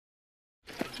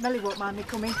Melly won't mind me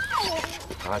coming.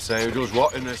 I say, who does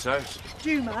what in this house? Do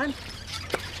you, man?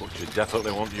 But you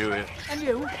definitely want you here. And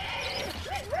you?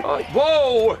 Oh,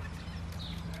 whoa!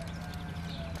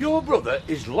 Your brother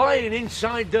is lying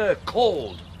inside there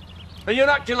cold. And you're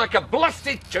acting like a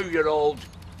blasted 2-year-old.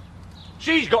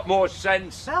 She's got more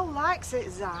sense. Belle likes it,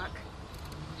 Zach.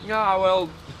 Ah, well,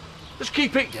 just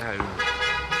keep it down.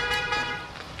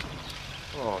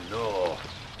 Oh, no.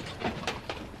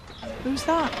 Who's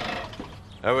that?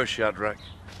 Our Shadrach.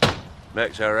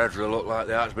 Makes our Ezra look like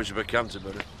the Archbishop of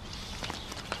Canterbury.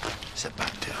 Sit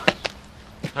back, too.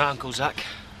 Right, Uncle Zach.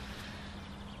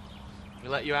 We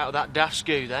let you out of that daft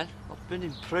skoo, then? I've been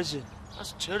in prison.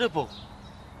 That's terrible.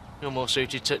 You're more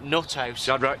suited to nut house.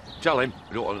 Shadrach, tell him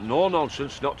we don't want no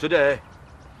nonsense, not today.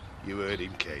 You heard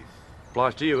him, Cain.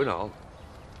 Applies to you and all.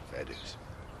 Fair dues.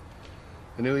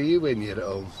 And who are you when you're at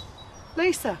home?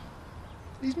 Lisa.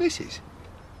 His missus?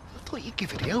 I thought you'd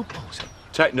give her the elbows.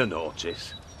 Take no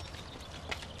notice.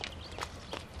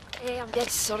 Hey, I'm dead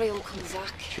sorry, Uncle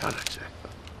Zach. Charity,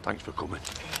 thanks for coming.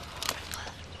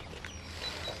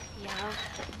 Yeah.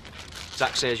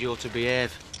 Zach says you're to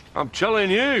behave. I'm telling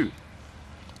you.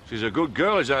 She's a good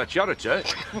girl, is our Charity.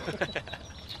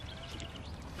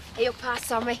 Hey, up past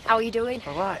Sammy. How are you doing?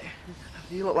 All right.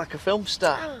 You look like a film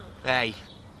star. Oh. Hey,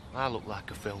 I look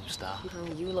like a film star.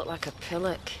 Oh, you look like a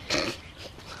pillock.